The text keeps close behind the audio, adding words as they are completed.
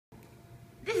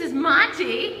This is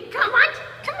Monty. Come on,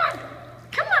 come on.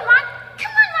 Come on,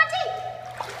 Come on, Monty.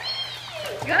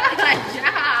 Whee! Good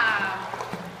job.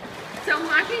 So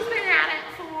Monty's been at it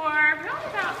for probably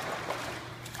about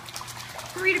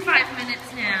 3 to 5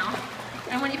 minutes now.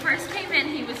 And when he first came in,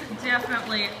 he was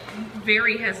definitely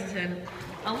very hesitant,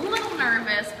 a little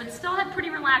nervous, but still had pretty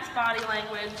relaxed body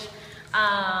language.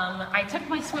 I took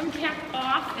my swim cap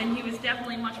off, and he was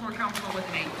definitely much more comfortable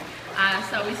with me.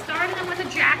 So we started him with a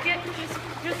jacket,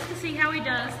 just to see how he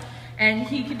does, and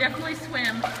he can definitely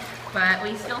swim, but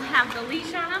we still have the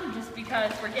leash on him just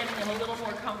because we're getting him a little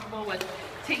more comfortable with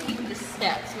taking the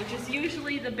steps, which is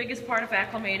usually the biggest part of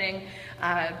acclimating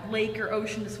lake or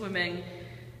ocean swimming.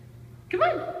 Come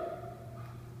on,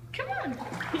 come on,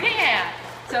 yeah.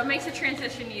 So it makes the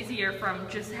transition easier from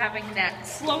just having that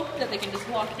slope that they can just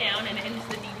walk down and into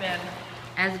the deep end,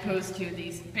 as opposed to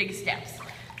these big steps.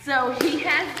 So he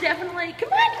has definitely,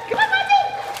 come on, Monty!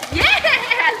 Yeah,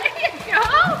 there you go!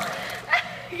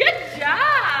 Good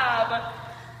job!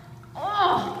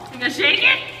 Oh, you gonna shake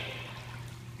it?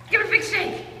 Give it a big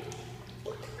shake.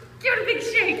 Give it a big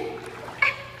shake.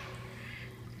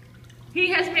 He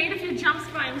has made a few jumps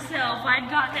by himself. I'd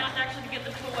gotten out actually to get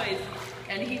the toys,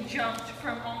 and he jumped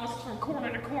almost from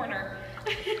corner to corner.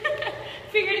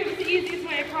 Figured it was the easiest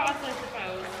way across, I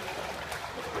suppose.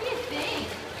 What do you think?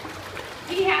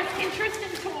 He has interest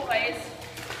in toys.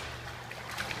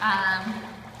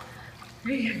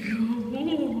 There you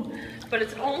go. But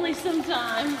it's only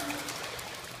sometimes.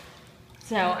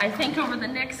 So I think over the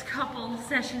next couple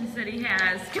sessions that he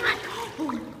has, come on,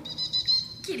 oh,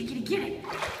 get it.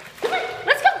 Come on,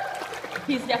 let's go.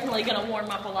 He's definitely gonna warm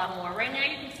up a lot more. Right now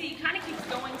you can see he kind of keeps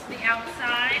going to the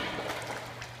outside.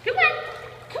 Come on,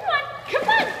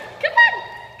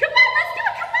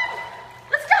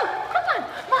 let's go,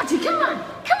 Monty, come on,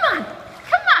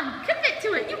 commit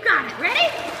to it, you got it, ready?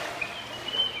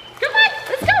 Come on,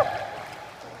 let's go.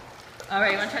 All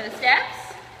right, you wanna try the steps?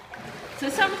 So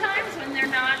sometimes when they're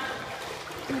not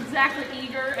exactly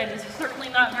eager and is certainly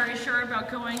not very sure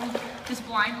about going just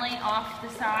blindly off the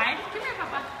side, come here,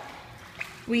 Papa.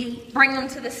 We bring them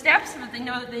to the steps so that they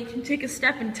know that they can take a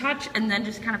step and touch, and then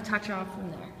just kind of touch off from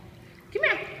there. Come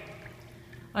here.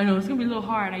 I know, it's gonna be a little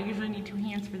hard. I usually need 2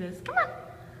 hands for this.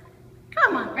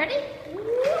 Come on, ready?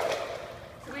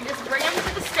 So we just bring them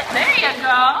to the step. There you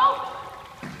go.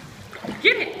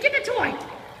 Get the toy.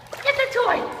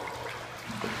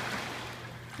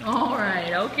 All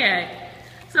right, okay.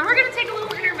 So we're gonna take a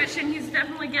little intermission. He's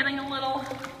definitely getting a little,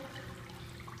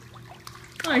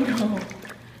 I know.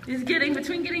 He's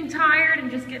between getting tired and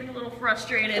just getting a little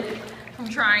frustrated from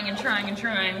trying. We're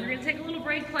gonna take a little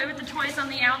break, play with the toys on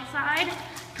the outside,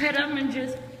 pet them, and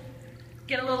just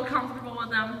get a little comfortable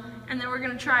with them. And then we're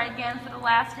gonna try again for the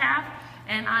last half,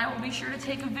 and I will be sure to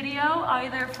take a video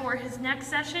either for his next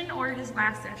session or his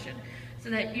last session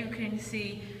so that you can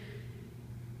see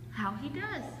how he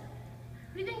does.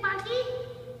 What do you think, Monty?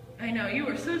 I know, you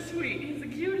are so sweet. He's the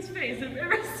cutest face I've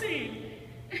ever seen.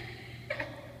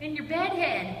 In your bed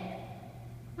head.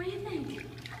 What do you think?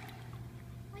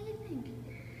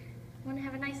 Want to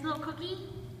have a nice little cookie?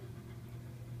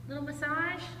 Little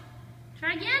massage?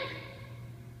 Try again?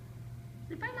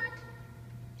 Say bye,